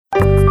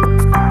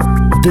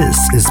This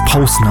is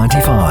Pulse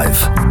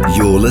 95.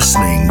 You're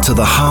listening to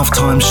the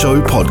Halftime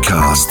Show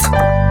podcast.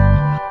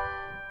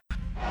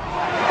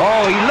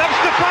 Oh, he loves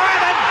to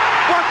fire and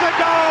what a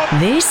goal!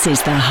 This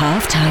is the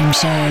Halftime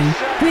Show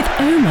with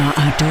Omar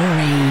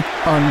Adori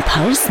on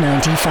Pulse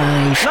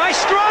 95. Nice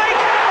strike!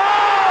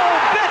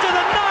 Oh, better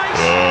than nice!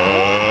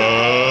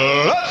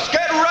 Let's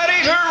get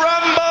ready to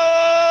rumble!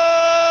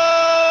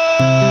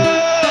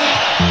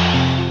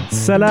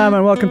 Salam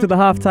and welcome to the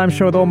Halftime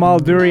Show with Omar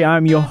Adori.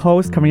 I'm your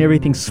host, covering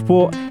everything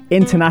sport,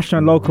 international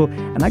and local.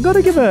 And I got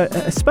to give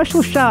a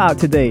special shout out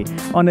today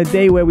on a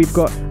day where we've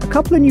got a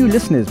couple of new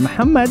listeners.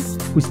 Muhammad,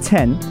 who's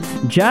 10,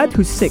 Jad,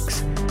 who's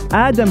 6,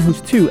 Adam,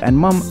 who's 2, and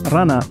Mum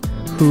Rana,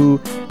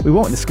 who we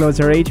won't disclose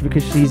her age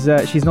because she's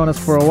known us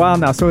for a while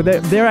now. So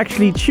they're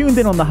actually tuned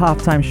in on the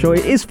Halftime Show.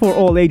 It is for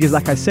all ages,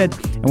 like I said,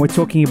 and we're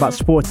talking about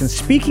sports. And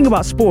speaking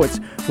about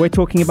sports, we're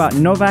talking about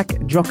Novak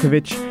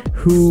Djokovic,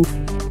 who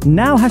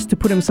now has to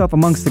put himself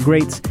amongst the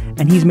greats,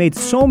 and he's made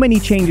so many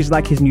changes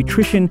like his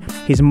nutrition,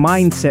 his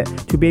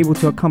mindset, to be able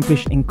to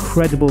accomplish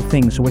incredible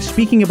things. So we're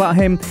speaking about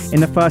him in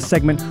the first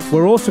segment.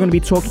 We're also going to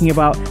be talking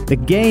about the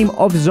Game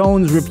of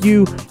Zones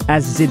review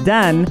as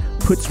Zidane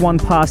puts one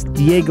past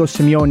Diego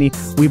Simeone.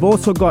 We've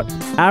also got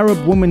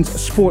Arab Women's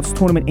Sports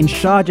Tournament in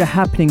Sharjah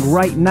happening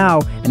right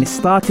now, and it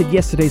started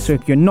yesterday, so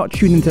if you're not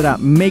tuned into that,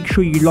 make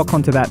sure you lock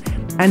onto that.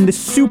 And the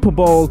Super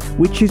Bowl,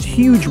 which is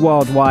huge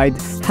worldwide,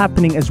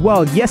 happening as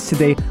well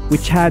yesterday,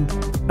 which had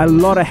a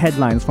lot of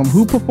headlines, from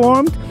who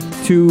performed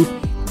to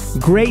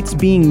greats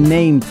being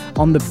named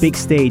on the big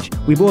stage.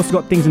 We've also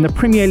got things in the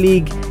Premier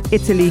League,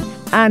 Italy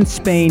and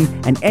Spain,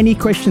 and any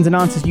questions and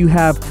answers you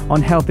have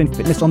on health and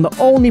fitness on the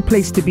only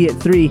place to be at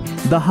 3,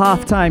 the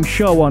Halftime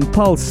Show on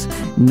Pulse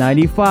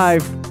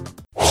 95.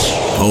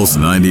 Pulse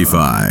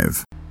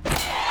 95.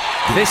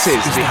 This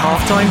is the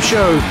Halftime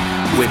Show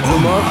with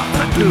Omar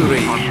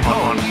Aduri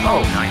on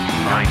Pulse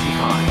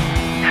 95.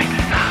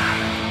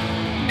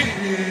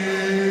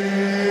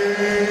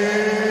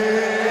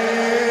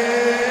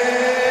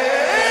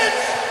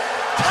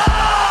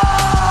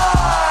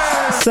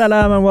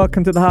 Salam and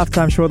welcome to the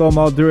Halftime Show with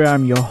Omar Aduri.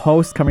 I'm your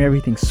host, covering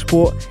everything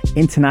sport,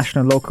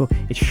 international, local.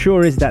 It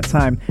sure is that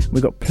time.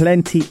 We've got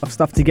plenty of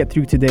stuff to get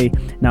through today.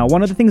 Now,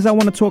 one of the things I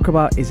want to talk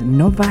about is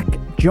Novak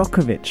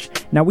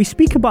Djokovic. Now, we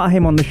speak about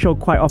him on the show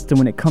quite often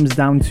when it comes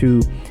down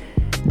to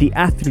the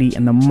athlete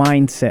and the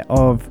mindset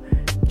of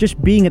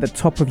just being at the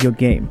top of your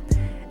game.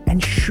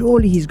 And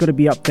surely he's got to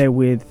be up there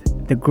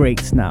with the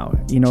greats now.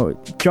 You know,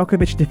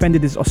 Djokovic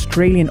defended his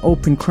Australian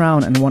Open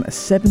crown and won a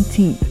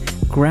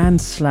 17th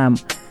Grand Slam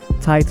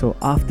title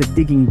after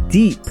digging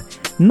deep,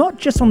 not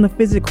just on the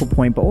physical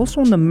point, but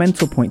also on the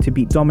mental point, to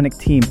beat Dominic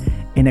Thiem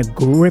in a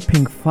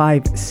gripping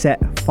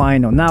 5-set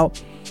final. Now,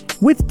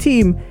 with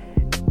Thiem,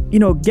 you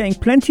know, getting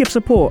plenty of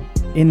support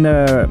in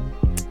the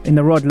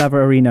Rod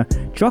Laver Arena,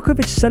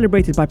 Djokovic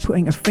celebrated by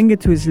putting a finger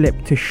to his lip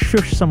to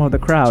shush some of the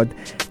crowd,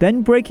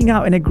 then breaking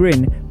out in a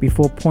grin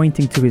before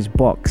pointing to his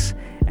box.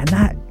 And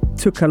that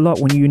took a lot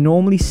when you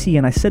normally see,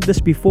 and I said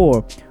this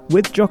before,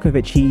 with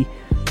Djokovic, he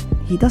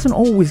doesn't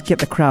always get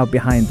the crowd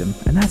behind him.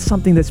 And that's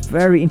something that's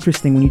very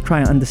interesting when you try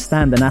and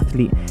understand an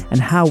athlete and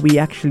how we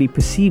actually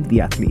perceive the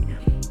athlete.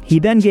 He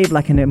then gave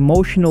like an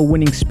emotional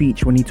winning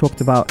speech when he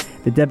talked about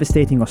the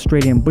devastating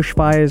Australian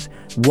bushfires,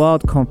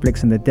 world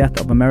conflicts, and the death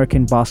of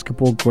American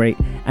basketball great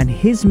and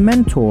his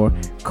mentor,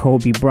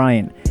 Kobe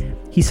Bryant.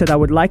 He said, "I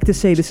would like to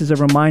say this is a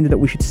reminder that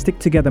we should stick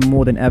together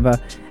more than ever."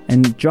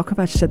 And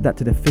Djokovic said that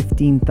to the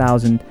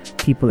 15,000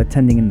 people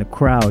attending in the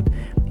crowd.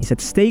 He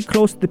said, "Stay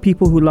close to the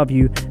people who love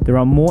you. There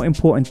are more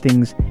important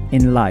things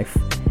in life."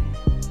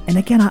 And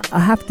again, I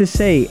have to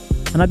say,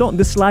 and I don't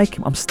dislike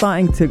him, I'm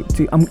starting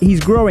he's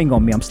growing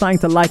on me. I'm starting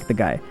to like the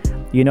guy.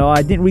 You know,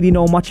 I didn't really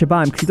know much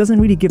about him because he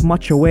doesn't really give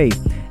much away.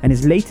 And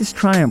his latest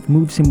triumph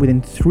moves him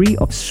within 3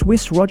 of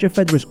Swiss Roger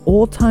Federer's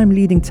all-time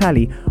leading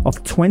tally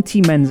of 20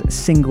 men's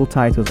single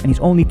titles. And he's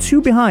only 2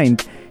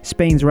 behind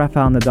Spain's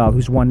Rafael Nadal,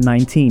 who's won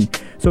 19.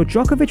 So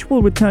Djokovic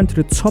will return to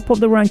the top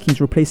of the rankings,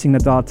 replacing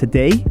Nadal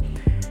today.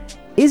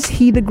 Is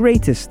he the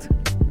greatest?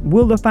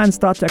 Will the fans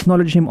start to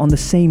acknowledge him on the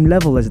same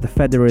level as the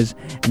Federers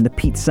and the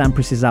Pete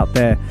Samprases out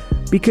there?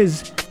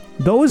 Because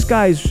those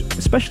guys,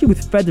 especially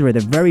with Federer,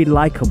 they're very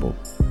likable.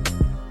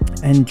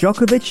 And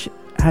Djokovic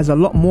has a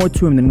lot more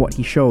to him than what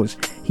he shows.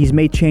 He's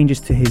made changes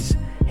to his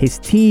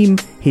team,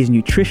 his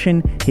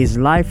nutrition, his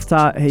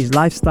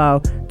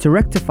lifestyle to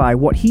rectify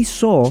what he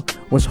saw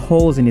was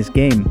holes in his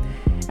game.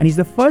 And he's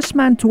the first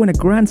man to win a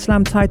Grand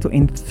Slam title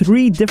in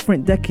 3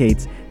 different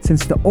decades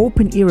since the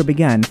Open era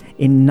began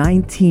in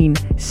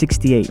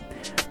 1968.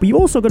 But you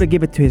also got to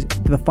give it to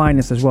the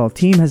finest as well.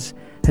 Thiem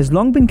has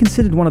long been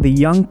considered one of the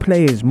young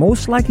players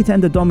most likely to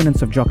end the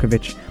dominance of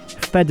Djokovic,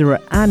 Federer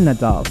and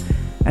Nadal.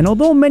 And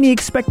although many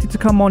expected to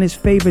come on his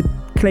favourite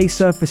clay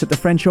surface at the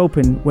French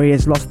Open, where he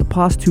has lost the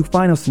past 2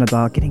 finals to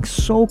Nadal, getting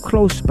so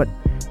close but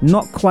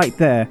not quite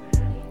there,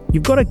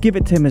 you've got to give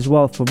it to him as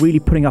well for really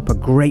putting up a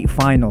great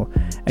final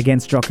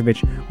against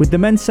Djokovic. With the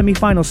men's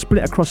semi-final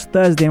split across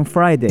Thursday and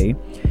Friday,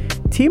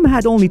 Thiem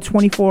had only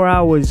 24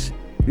 hours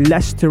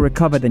less to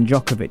recover than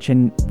Djokovic,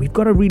 and we've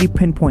got to really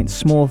pinpoint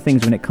small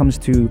things when it comes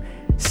to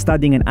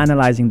studying and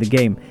analyzing the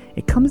game.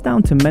 It comes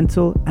down to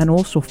mental and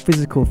also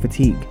physical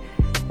fatigue,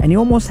 and he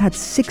almost had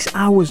 6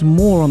 hours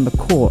more on the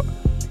court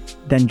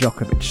than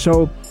Djokovic.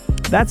 So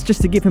that's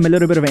just to give him a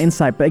little bit of an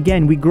insight. But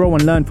again, we grow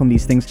and learn from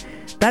these things.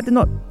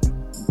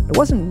 It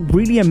wasn't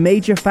really a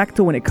major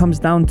factor when it comes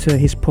down to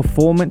his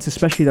performance,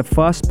 especially the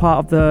first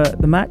part of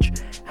the match.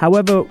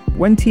 However,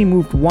 when Thiem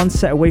moved one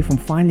set away from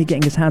finally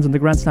getting his hands on the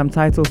Grand Slam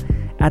title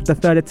at the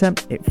third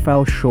attempt, it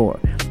fell short.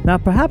 Now,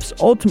 perhaps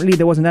ultimately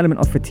there was an element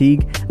of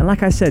fatigue, and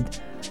like I said,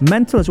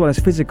 mental as well as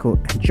physical.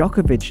 And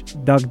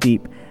Djokovic dug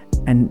deep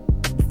and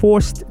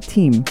forced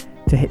Thiem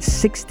to hit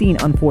 16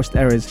 unforced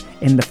errors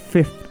in the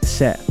fifth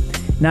set.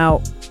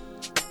 Now,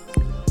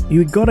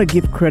 you gotta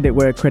give credit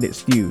where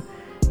credit's due.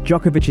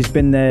 Djokovic has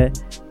been there,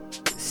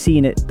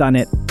 seen it, done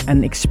it,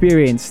 and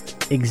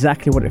experienced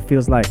exactly what it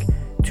feels like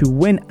to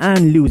win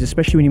and lose,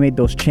 especially when he made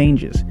those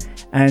changes.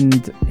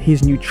 And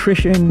his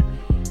nutrition,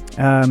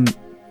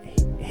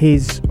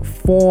 his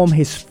form,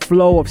 his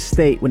flow of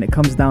state when it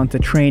comes down to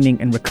training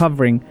and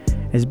recovering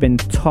has been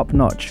top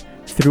notch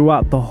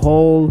throughout the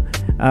whole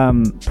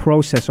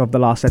process of the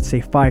last, let's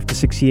say, 5 to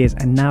 6 years.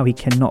 And now he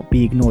cannot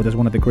be ignored as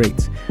one of the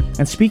greats.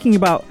 And speaking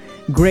about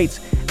greats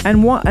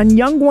and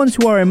young ones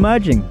who are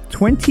emerging,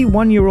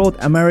 21-year-old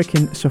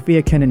American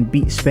Sofia Kenin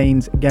beat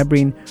Spain's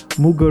Gabriela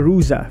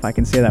Muguruza, if I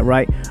can say that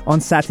right, on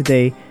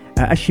Saturday,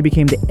 as she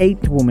became the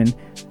 8th woman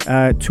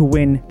to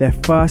win their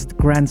first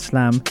Grand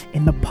Slam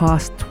in the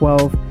past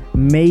 12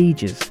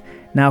 majors.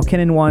 Now,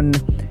 Kenin won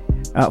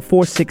 4-6,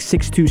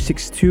 6-2,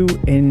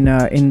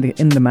 6-2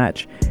 in the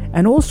match,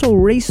 and also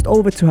raced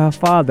over to her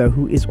father,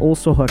 who is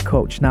also her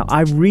coach. Now,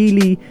 I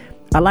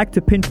like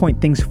to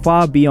pinpoint things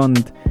far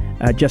beyond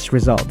just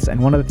results. And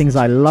one of the things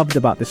I loved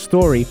about the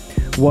story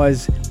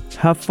was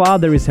her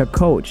father is her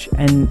coach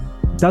and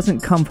doesn't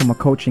come from a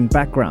coaching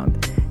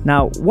background.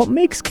 Now, what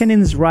makes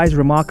Kenin's rise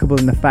remarkable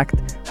in the fact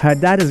her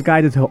dad has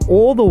guided her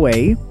all the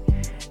way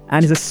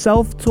and is a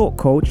self-taught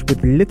coach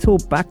with little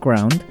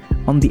background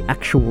on the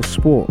actual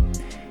sport.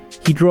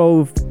 He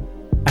drove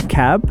a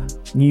cab,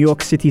 New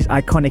York City's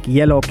iconic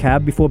yellow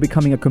cab, before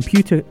becoming a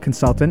computer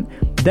consultant,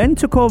 then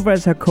took over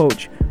as her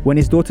coach when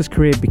his daughter's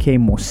career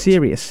became more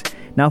serious.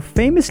 Now,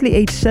 famously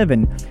age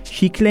 7,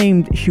 she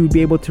claimed she would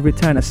be able to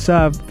return a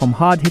serve from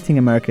hard-hitting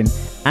American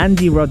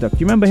Andy Roddick. Do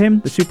you remember him,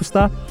 the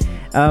superstar?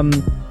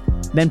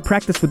 Then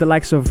practiced with the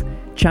likes of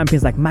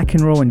champions like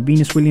McEnroe and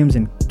Venus Williams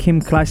and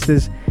Kim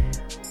Clijsters.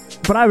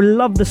 But I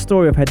love the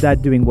story of her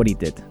dad doing what he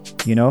did.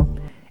 You know,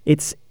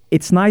 it's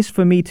nice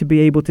for me to be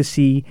able to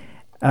see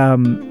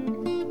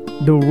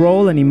the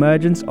role and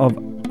emergence of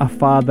a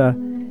father,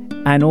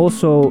 and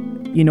also,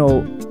 you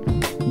know,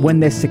 when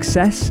there's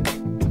success,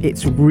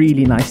 it's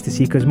really nice to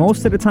see, because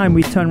most of the time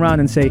we turn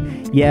around and say,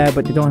 yeah,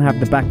 but they don't have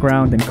the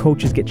background, and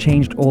coaches get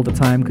changed all the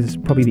time, because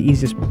probably the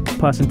easiest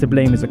person to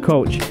blame is a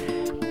coach.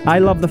 I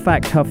love the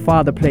fact her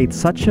father played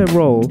such a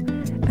role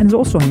and is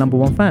also her number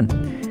one fan.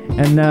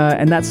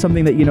 And that's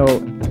something that, you know,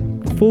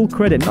 full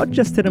credit, not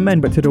just to the men,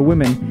 but to the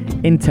women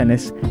in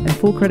tennis, and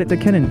full credit to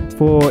Kenin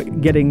for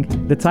getting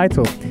the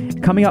title.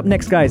 Coming up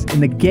next, guys, in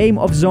the Game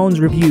of Zones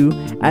review,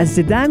 as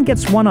Zidane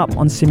gets one up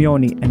on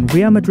Simeone and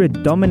Real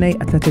Madrid dominate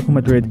Atletico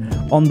Madrid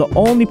on the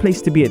only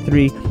place to be at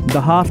 3, the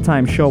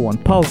halftime show on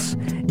Pulse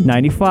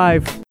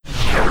 95.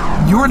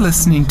 You're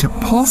listening to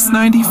Pulse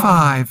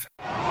 95.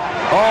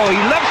 Oh, he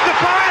lifts the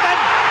fire, and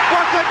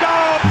what a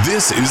goal!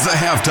 This is the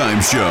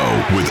halftime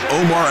show with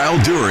Omar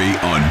Al-Duri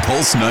on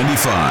Pulse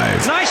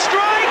 95. Nice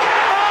strike!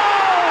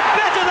 Oh,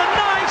 better than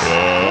nice!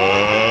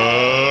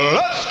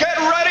 Let's get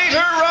ready to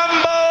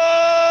rumble!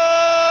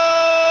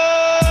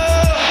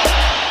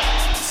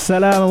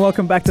 Salam and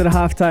welcome back to the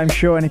halftime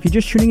show. And if you're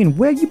just tuning in,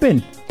 where you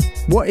been?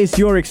 What is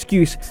your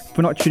excuse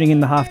for not tuning in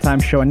the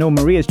halftime show? I know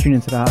Maria's tuned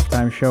into the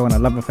halftime show, and I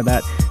love her for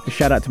that. A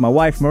shout out to my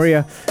wife,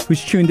 Maria,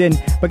 who's tuned in.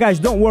 But guys,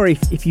 don't worry.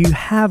 If you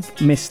have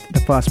missed the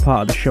first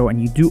part of the show and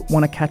you do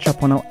want to catch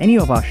up on any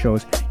of our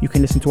shows, you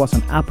can listen to us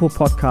on Apple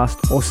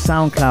Podcast or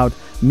SoundCloud,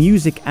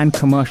 music and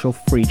commercial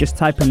free. Just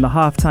type in the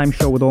halftime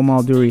show with Omar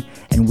Al-Duri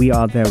and we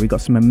are there. We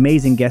got some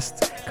amazing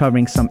guests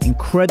covering some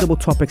incredible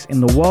topics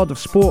in the world of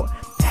sport,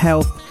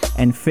 health,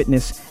 and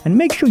fitness, and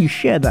make sure you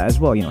share that as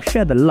well. You know,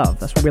 share the love.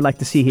 That's what we like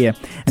to see here.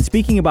 And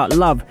speaking about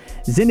love,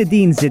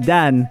 Zinedine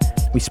Zidane,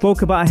 we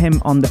spoke about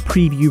him on the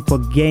preview for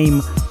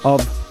Game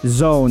of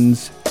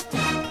Zones.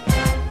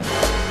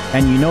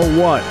 And you know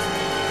what?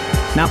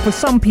 Now, for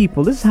some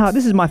people, this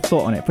is my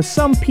thought on it. For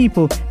some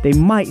people, they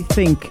might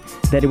think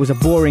that it was a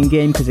boring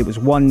game because it was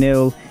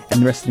 1-0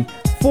 and the rest of it.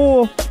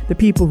 For the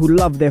people who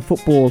love their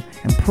football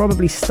and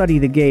probably study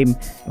the game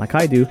like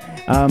I do,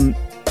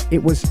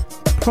 it was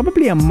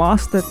probably a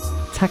master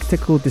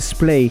tactical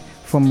display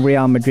from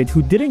Real Madrid,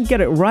 who didn't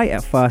get it right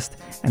at first,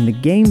 and the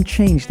game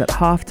changed at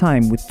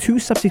halftime with 2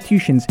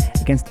 substitutions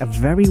against a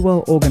very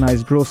well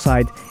organized drill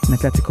side in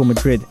Atletico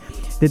Madrid.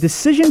 The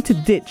decision to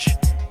ditch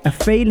a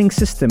failing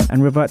system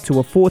and revert to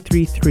a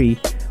 4-3-3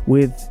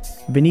 with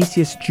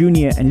Vinicius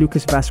Jr. and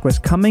Lucas Vasquez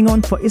coming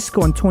on for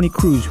Isco and Toni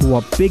Kroos, who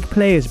are big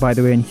players, by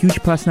the way, and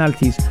huge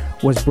personalities,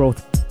 was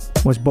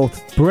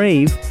both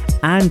brave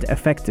and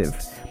effective.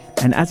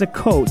 And as a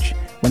coach,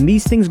 when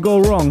these things go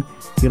wrong,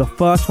 you're the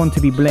first one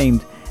to be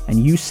blamed.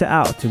 And you set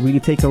out to really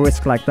take a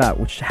risk like that,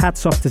 which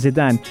hats off to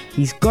Zidane.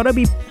 He's got to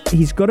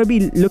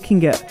be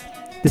looking at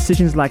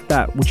decisions like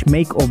that, which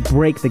make or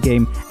break the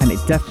game, and it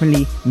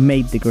definitely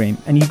made the game.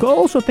 And you got to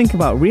also think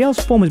about Real's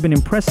form has been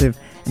impressive,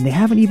 and they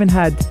haven't even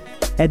had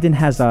Eden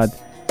Hazard,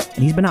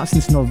 and he's been out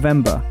since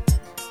November.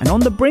 And on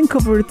the brink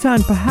of a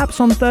return, perhaps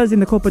on Thursday in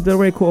the Copa del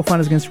Rey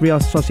quarterfinals against Real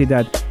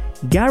Sociedad,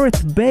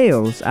 Gareth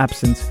Bale's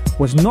absence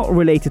was not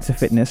related to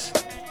fitness.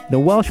 The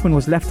Welshman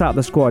was left out of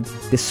the squad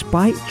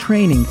despite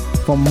training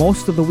for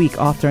most of the week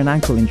after an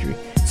ankle injury.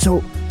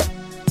 So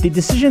the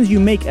decisions you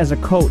make as a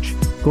coach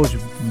goes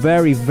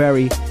very,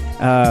 very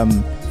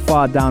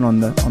far down on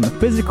the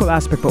physical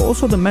aspect, but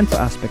also the mental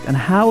aspect and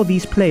how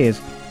these players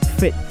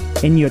fit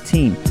in your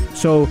team.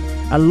 So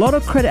a lot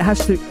of credit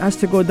has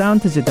to go down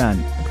to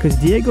Zidane, because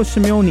Diego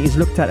Simeone is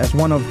looked at as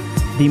one of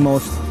the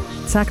most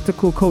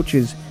tactical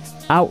coaches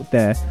out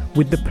there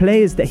with the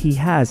players that he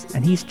has,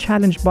 and he's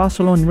challenged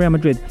Barcelona and Real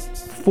Madrid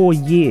for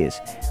years.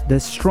 The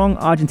strong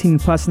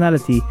Argentinian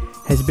personality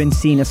has been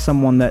seen as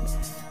someone that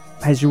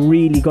has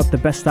really got the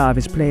best out of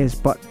his players.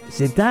 But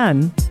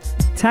Zidane,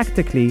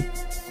 tactically,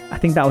 I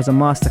think that was a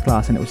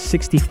masterclass, and it was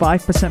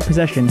 65%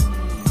 possession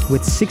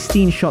with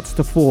 16 shots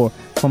to 4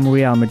 from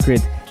Real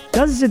Madrid.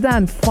 Does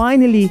Zidane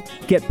finally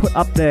get put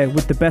up there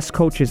with the best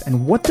coaches,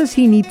 and what does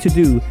he need to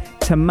do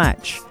to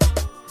match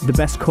the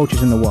best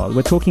coaches in the world?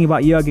 We're talking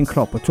about Jurgen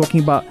Klopp, we're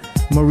talking about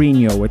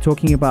Mourinho, we're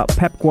talking about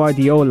Pep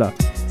Guardiola.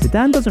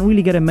 Zidane doesn't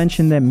really get a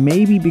mention there,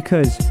 maybe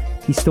because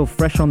he's still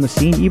fresh on the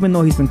scene, even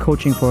though he's been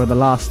coaching for the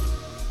last,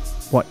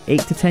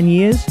 8 to 10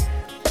 years?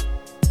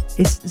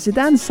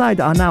 Zidane's side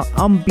are now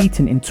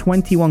unbeaten in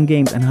 21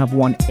 games and have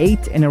won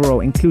 8 in a row,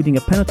 including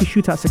a penalty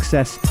shootout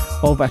success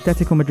over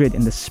Atletico Madrid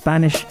in the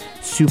Spanish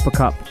Super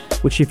Cup,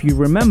 which, if you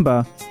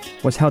remember,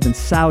 was held in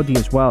Saudi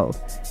as well,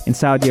 in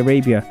Saudi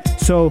Arabia.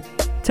 So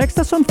text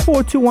us on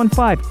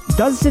 4215.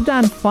 Does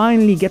Zidane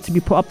finally get to be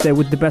put up there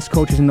with the best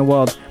coaches in the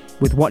world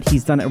with what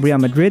he's done at Real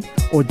Madrid,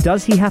 or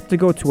does he have to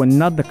go to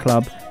another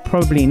club,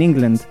 probably in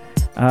England,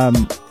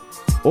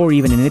 or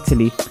even in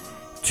Italy,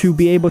 to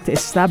be able to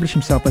establish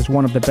himself as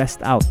one of the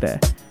best out there?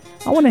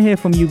 I want to hear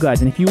from you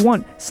guys, and if you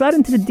want, slide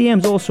into the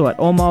DMs also at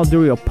Omar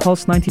Al-Duri or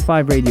Pulse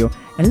 95 Radio,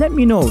 and let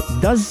me know,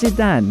 does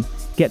Zidane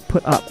get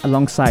put up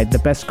alongside the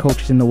best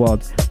coaches in the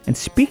world? And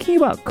speaking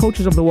about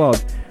coaches of the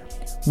world,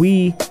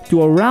 we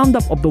do a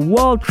roundup of the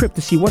world trip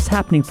to see what's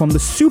happening from the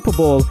Super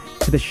Bowl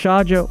to the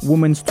Sharjah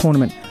Women's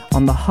Tournament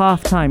on the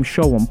halftime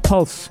show on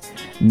Pulse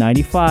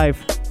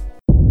 95.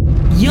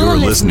 You're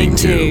listening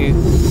to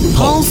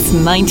Pulse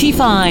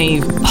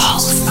 95.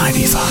 Pulse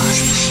 95.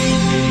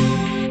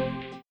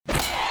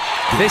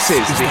 This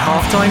is the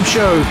halftime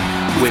show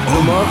with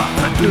Omar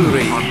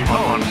Al-Duri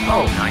on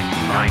Pulse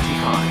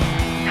 95.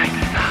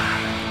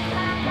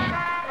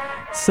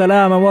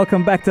 Salam and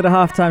welcome back to the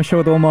halftime show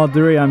with Omar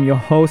Al-Duri. I'm your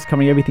host,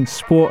 covering everything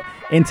sport,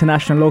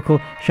 international, local.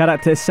 Shout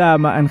out to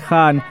Isama and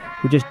Khan,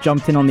 who just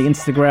jumped in on the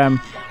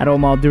Instagram at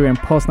Omar Al-Duri and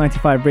Pulse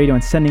 95 Radio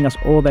and sending us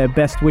all their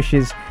best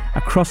wishes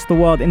across the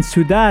world, in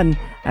Sudan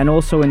and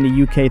also in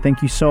the UK.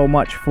 Thank you so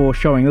much for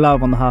showing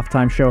love on the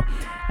halftime show.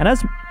 And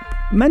as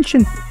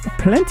mentioned,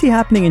 plenty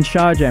happening in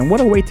Sharjah, and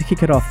what a way to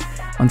kick it off.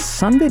 On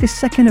Sunday the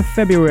 2nd of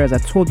February, as I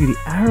told you, the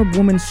Arab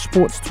Women's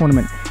Sports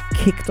Tournament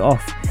kicked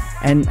off,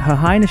 and Her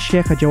Highness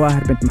Sheikha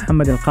Jawahir bint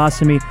Muhammad Al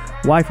Qasimi,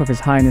 wife of His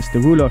Highness the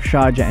ruler of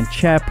Sharjah and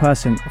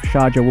chairperson of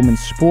Sharjah Women's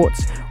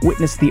Sports,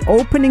 witnessed the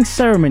opening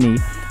ceremony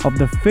of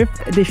the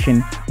 5th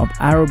edition of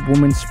Arab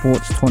Women's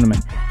Sports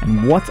Tournament.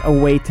 And what a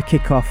way to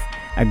kick off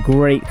a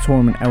great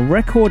tournament. A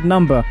record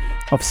number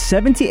of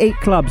 78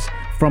 clubs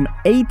from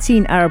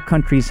 18 Arab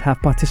countries have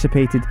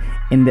participated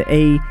in the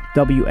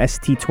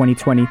AWST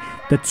 2020.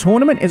 The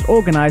tournament is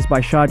organized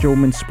by Sharjah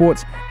Women's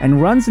Sports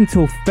and runs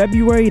until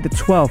February the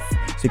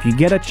 12th. So if you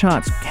get a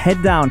chance,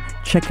 head down,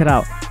 check it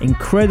out.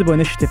 Incredible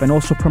initiative, and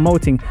also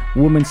promoting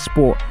women's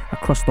sport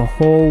across the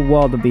whole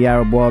world of the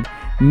Arab world.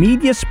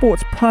 Media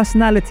sports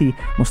personality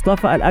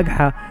Mustafa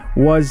Al-Agha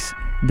was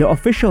the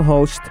official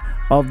host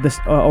of this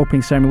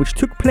opening ceremony, which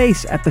took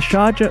place at the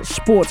Sharjah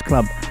Sports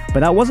Club.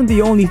 But that wasn't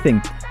the only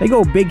thing. They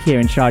go big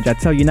here in Sharjah, I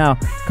tell you now,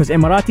 because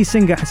Emirati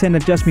singer Hussein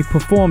Al-Jasmi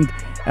performed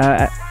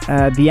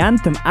the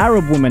anthem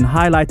Arab Women,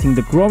 highlighting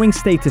the growing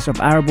status of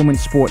Arab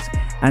women's sports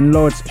and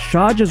lauds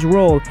Sharjah's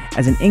role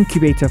as an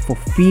incubator for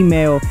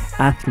female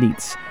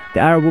athletes. The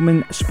Arab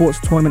Women Sports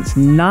Tournament's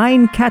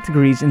 9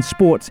 categories in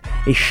sports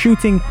is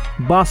shooting,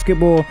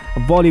 basketball,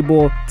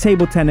 volleyball,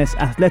 table tennis,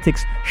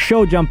 athletics,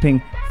 show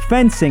jumping,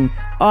 fencing,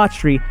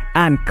 archery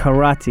and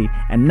karate,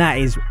 and that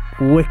is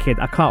wicked.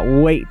 I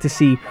can't wait to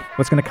see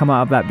what's going to come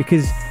out of that,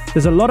 because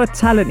there's a lot of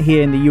talent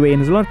here in the UAE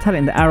and there's a lot of talent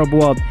in the Arab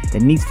world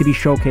that needs to be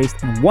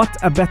showcased, and what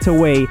a better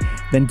way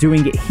than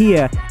doing it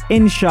here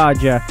in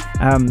Sharjah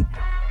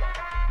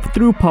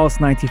through Pulse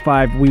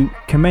 95. We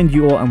commend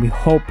you all, and we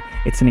hope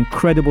It's an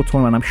incredible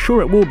tournament. I'm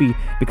sure it will be,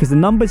 because the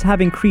numbers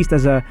have increased.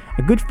 As a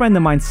good friend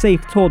of mine,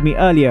 Saif, told me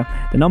earlier,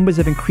 the numbers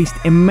have increased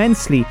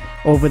immensely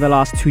over the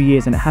last 2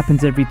 years, and it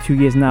happens every 2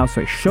 years now.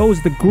 So it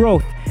shows the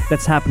growth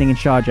that's happening in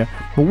Sharjah.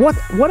 But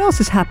what else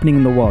is happening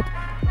in the world?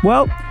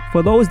 Well,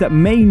 for those that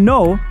may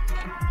know,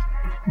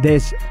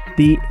 there's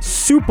the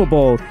Super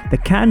Bowl. The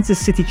Kansas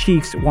City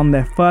Chiefs won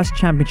their first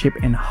championship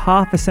in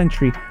half a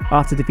century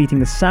after defeating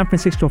the San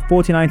Francisco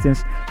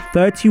 49ers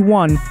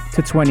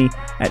 31-20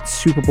 at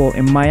Super Bowl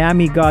in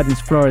Miami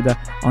Gardens, Florida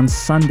on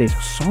Sunday.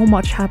 So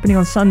much happening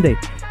on Sunday.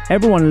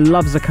 Everyone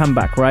loves a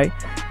comeback, right?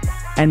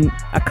 And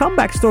a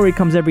comeback story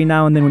comes every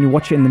now and then when you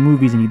watch it in the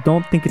movies and you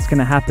don't think it's going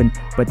to happen.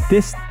 But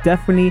this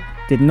definitely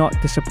did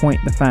not disappoint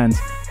the fans.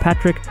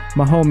 Patrick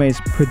Mahomes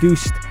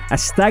produced a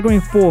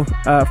staggering fourth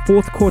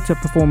quarter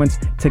performance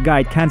to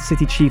guide Kansas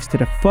City Chiefs to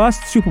the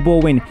first Super Bowl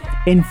win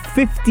in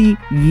 50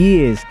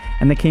 years.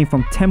 And they came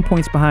from 10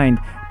 points behind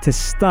to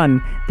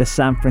stun the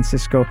San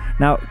Francisco.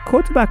 Now,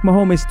 quarterback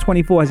Mahomes,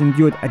 24, has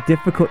endured a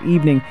difficult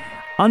evening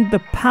under the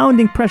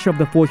pounding pressure of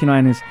the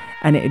 49ers,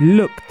 and it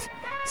looked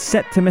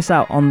set to miss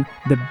out on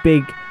the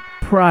big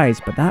prize.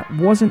 But that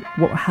wasn't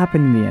what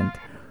happened in the end.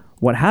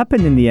 What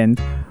happened in the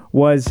end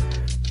was,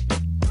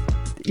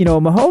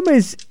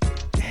 Mahomes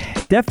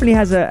definitely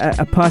has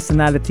a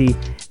personality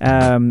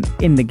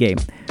in the game.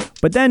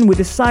 But then with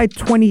the side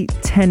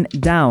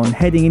 20-10 down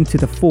heading into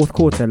the fourth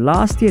quarter,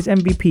 last year's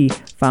MVP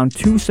found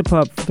two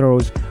superb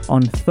throws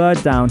on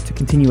third down to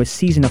continue a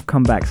season of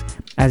comebacks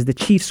as the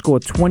Chiefs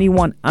scored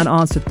 21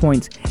 unanswered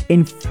points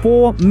in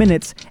 4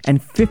 minutes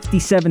and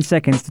 57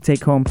 seconds to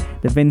take home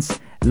the Vince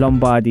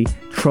Lombardi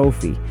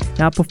Trophy.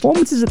 Now,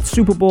 performances at the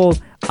Super Bowl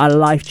are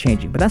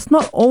life-changing, but that's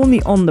not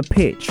only on the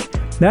pitch.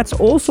 That's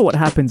also what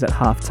happens at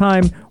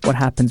halftime, what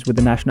happens with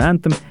the national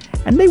anthem,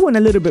 and they went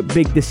a little bit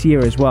big this year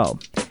as well.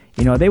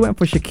 They went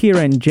for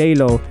Shakira and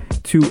J-Lo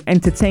to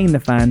entertain the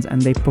fans,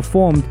 and they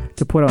performed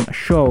to put on a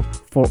show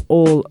for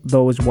all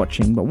those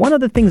watching. But one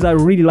of the things I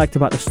really liked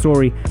about the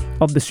story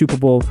of the Super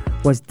Bowl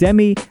was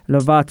Demi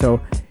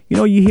Lovato.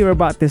 You hear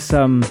about this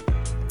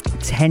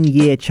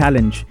 10-year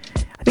challenge.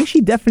 I think she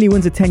definitely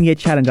wins a 10-year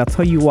challenge. I'll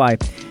tell you why.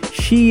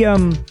 She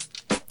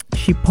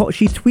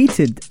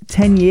tweeted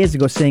 10 years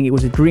ago saying it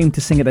was a dream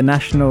to sing at the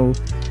national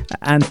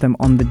anthem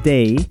on the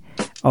day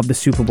of the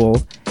Super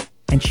Bowl,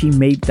 and she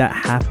made that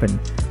happen.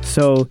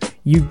 So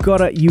you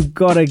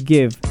gotta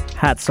give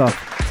hats off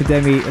to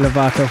Demi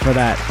Lovato for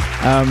that,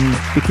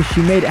 because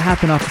she made it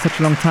happen after such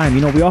a long time.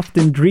 We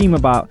often dream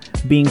about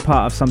being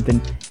part of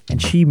something,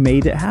 and she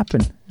made it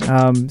happen.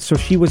 So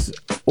she was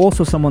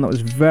also someone that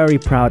was very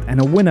proud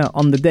and a winner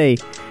on the day.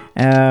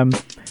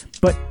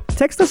 But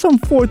text us on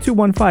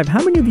 4215.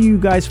 How many of you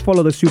guys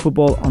follow the Super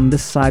Bowl on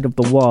this side of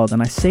the world?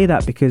 And I say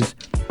that because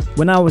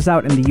when I was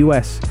out in the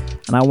US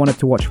and I wanted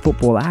to watch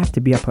football, I had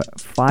to be up at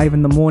 5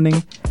 in the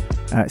morning,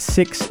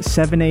 6,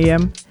 7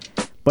 a.m.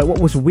 But what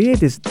was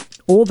weird is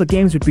all the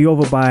games would be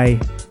over by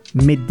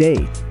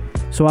midday.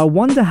 So I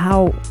wonder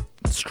how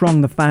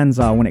strong the fans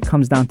are when it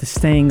comes down to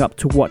staying up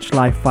to watch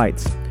live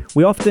fights.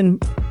 We often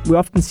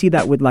see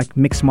that with like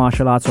mixed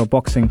martial arts or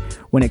boxing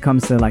when it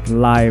comes to like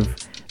live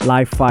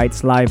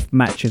fights, live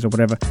matches or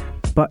whatever.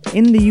 But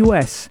in the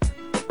US,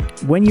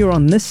 when you're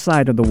on this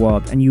side of the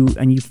world and you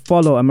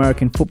follow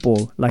American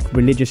football like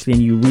religiously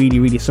and you really,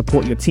 really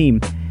support your team,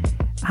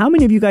 how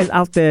many of you guys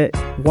out there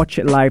watch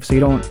it live so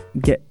you don't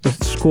get the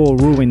score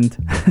ruined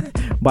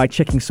by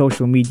checking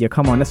social media?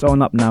 Come on, let's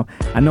own up now.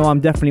 I know I'm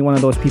definitely one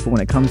of those people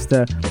when it comes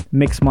to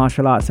mixed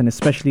martial arts and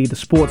especially the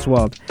sports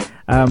world.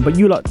 But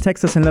you lot,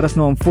 text us and let us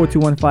know on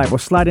 4215 or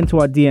slide into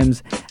our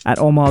DMs at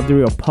Omar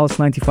Duri or Pulse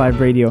 95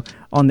 Radio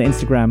on the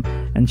Instagram.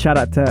 And shout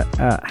out to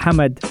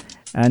Hamad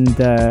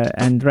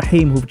and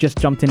Raheem, who've just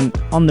jumped in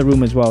on the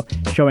room as well,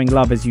 showing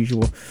love as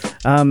usual.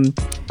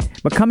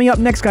 But coming up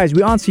next, guys,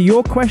 we answer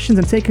your questions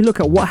and take a look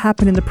at what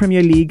happened in the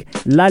Premier League,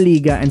 La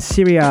Liga and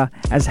Serie A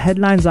as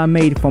headlines are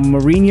made from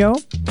Mourinho,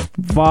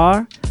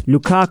 VAR,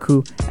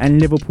 Lukaku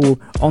and Liverpool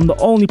on the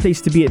only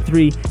place to be at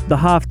 3, the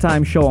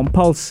halftime show on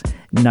Pulse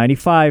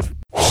 95.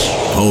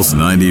 Pulse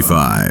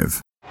 95.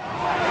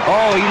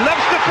 Oh, he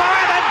loves the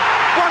fire and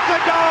what a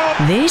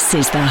goal! This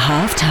is the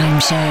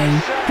halftime show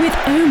with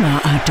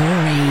Omar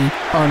Adori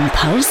on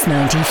Pulse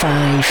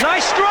 95.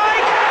 Nice strike!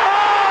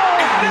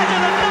 Oh, better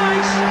than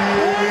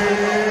nice!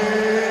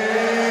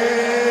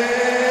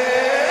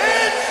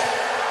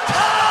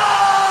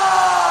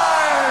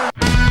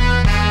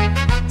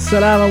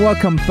 Salam and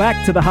welcome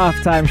back to the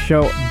halftime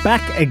show.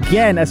 Back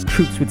again, as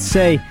troops would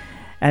say.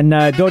 And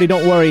Dodi,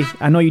 don't worry.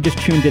 I know you just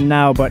tuned in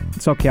now, but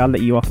it's okay. I'll let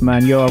you off,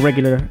 man. You're a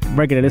regular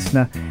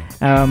listener.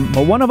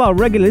 But one of our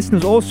regular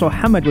listeners, also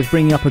Hamad, was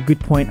bringing up a good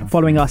point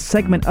following our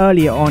segment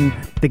earlier on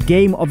the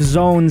Game of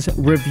Zones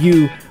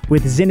review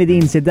with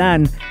Zinedine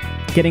Zidane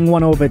getting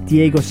one over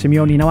Diego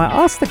Simeone. Now, I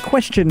asked the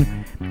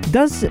question,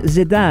 does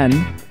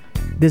Zidane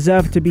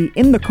deserve to be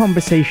in the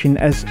conversation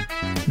as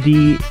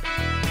the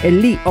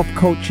elite of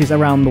coaches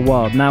around the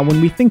world? Now, when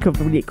we think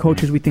of elite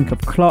coaches, we think of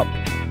Klopp,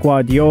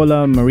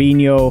 Guardiola,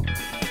 Mourinho,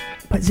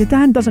 But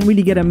Zidane doesn't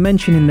really get a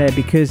mention in there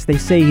because they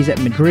say he's at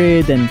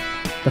Madrid and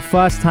the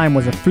first time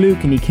was a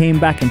fluke and he came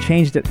back and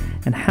changed it.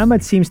 And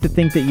Hamad seems to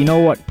think that, you know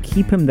what,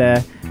 keep him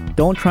there.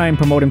 Don't try and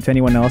promote him to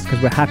anyone else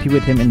because we're happy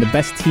with him in the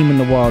best team in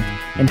the world,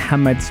 in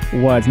Hamad's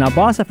words. Now,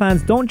 Barca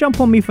fans, don't jump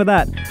on me for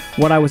that.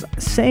 What I was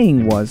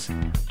saying was,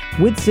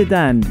 with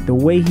Zidane, the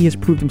way he has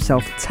proved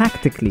himself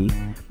tactically,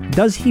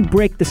 does he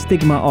break the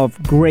stigma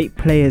of great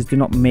players do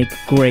not make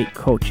great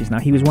coaches? Now,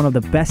 he was one of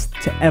the best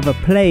to ever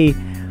play,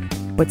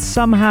 but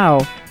somehow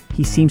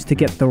he seems to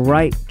get the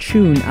right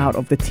tune out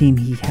of the team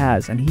he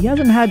has. And he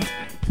hasn't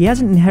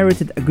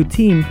inherited a good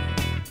team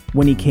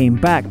when he came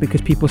back,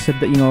 because people said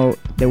that, you know,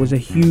 there was a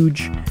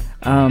huge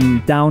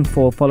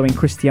downfall following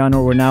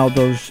Cristiano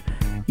Ronaldo's,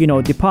 you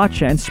know,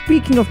 departure. And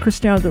speaking of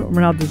Cristiano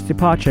Ronaldo's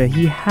departure,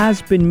 he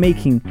has been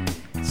making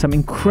some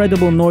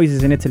incredible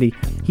noises in Italy.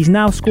 He's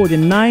now scored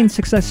in 9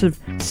 successive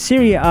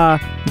Serie A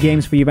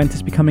games for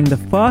Juventus, becoming the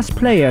first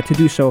player to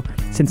do so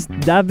since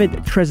David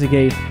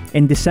Trezeguet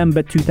in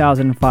December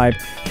 2005.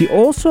 He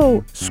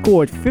also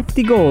scored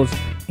 50 goals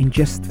in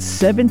just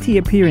 70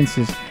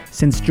 appearances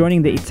since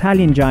joining the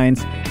Italian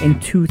Giants in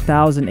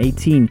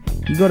 2018.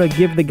 You got to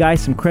give the guy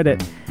some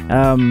credit.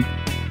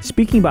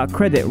 Speaking about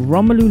credit,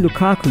 Romelu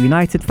Lukaku,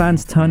 United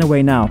fans, turn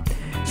away now.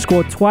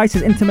 Scored twice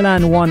as Inter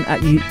Milan won at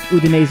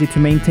Udinese to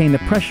maintain the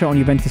pressure on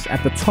Juventus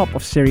at the top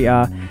of Serie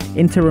A.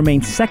 Inter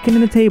remained second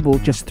in the table,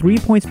 just 3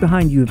 points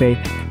behind Juve,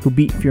 who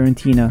beat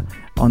Fiorentina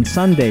on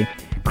Sunday.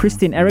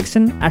 Christian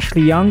Eriksen,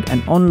 Ashley Young,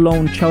 and on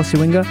loan Chelsea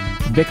winger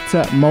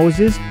Victor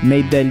Moses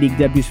made their league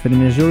debuts for the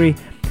Nerazzurri.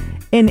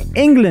 In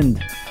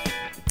England,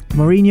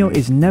 Mourinho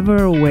is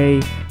never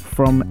away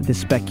from the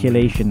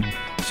speculation.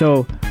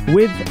 So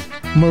with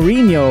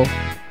Mourinho,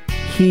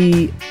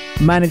 he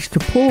managed to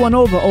pull one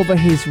over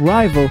his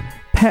rival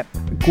Pep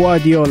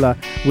Guardiola,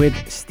 with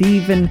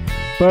Steven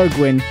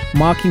Bergwijn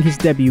marking his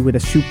debut with a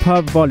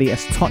superb volley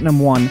as Tottenham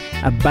won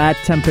a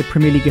bad-tempered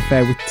Premier League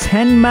affair with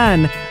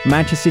 10-man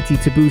Manchester City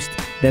to boost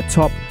their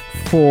top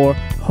 4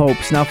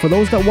 hopes. Now, for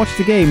those that watched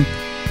the game,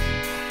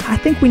 I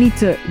think we need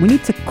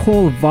to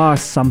call VAR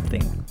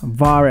something.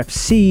 VAR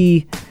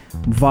FC,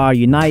 VAR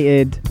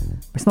United.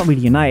 It's not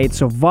really United,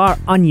 so VAR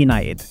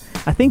Ununited.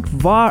 I think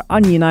VAR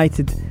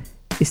Ununited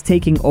is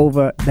taking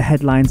over the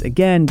headlines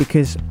again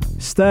because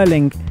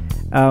Sterling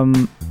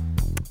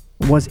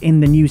was in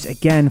the news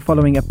again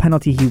following a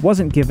penalty he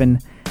wasn't given.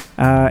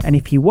 And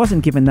if he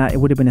wasn't given that, it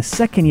would have been a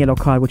second yellow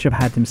card, which would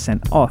have had him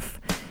sent off.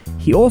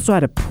 He also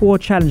had a poor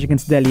challenge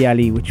against Dele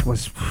Alli, which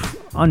was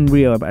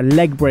unreal, a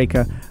leg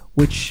breaker,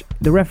 which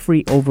the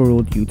referee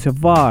overruled due to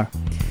VAR.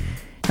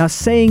 Now,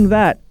 saying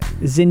that,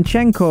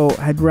 Zinchenko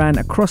had ran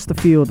across the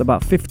field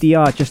about 50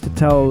 yards just to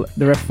tell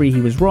the referee he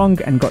was wrong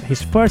and got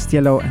his first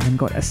yellow, and then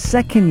got a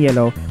second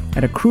yellow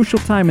at a crucial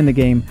time in the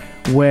game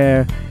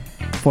where,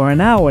 for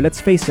an hour,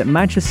 let's face it,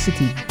 Manchester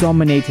City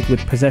dominated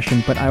with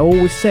possession. But I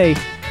always say,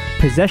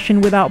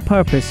 possession without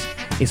purpose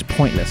is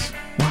pointless.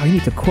 Wow, you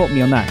need to quote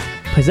me on that.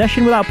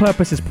 Possession without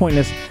purpose is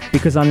pointless,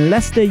 because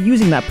unless they're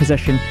using that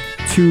possession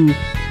to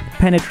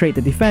penetrate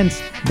the defense,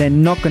 they're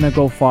not going to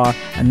go far.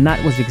 And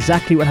that was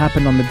exactly what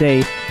happened on the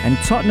day. And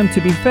Tottenham,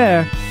 to be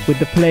fair, with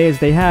the players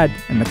they had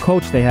and the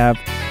coach they have,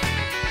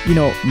 you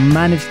know,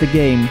 managed the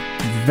game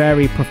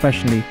very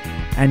professionally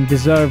and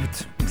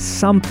deserved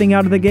something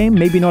out of the game.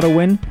 Maybe not a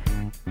win,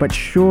 but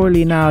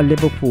surely now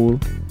Liverpool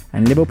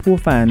and Liverpool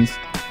fans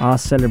are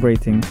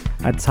celebrating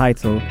a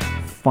title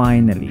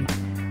finally.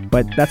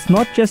 But that's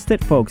not just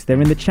it, folks.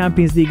 They're in the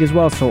Champions League as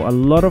well, so a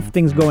lot of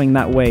things going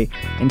that way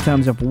in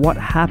terms of what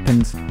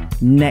happens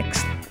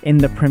next in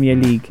the Premier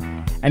League.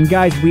 And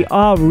guys, we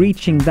are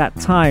reaching that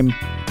time,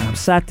 and I'm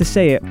sad to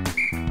say it,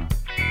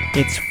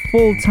 it's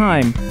full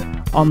time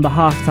on the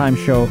Halftime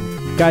Show.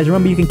 Guys,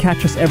 remember you can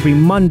catch us every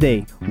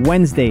Monday,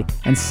 Wednesday,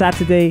 and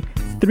Saturday,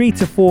 3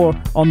 to 4,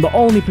 on the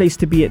only place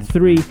to be at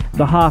 3,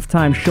 the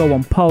Halftime Show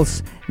on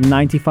Pulse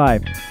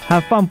 95.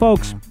 Have fun,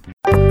 folks.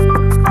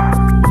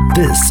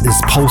 This is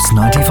Pulse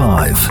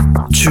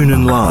 95. Tune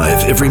in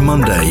live every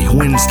Monday,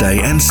 Wednesday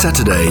and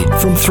Saturday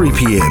from 3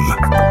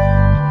 p.m.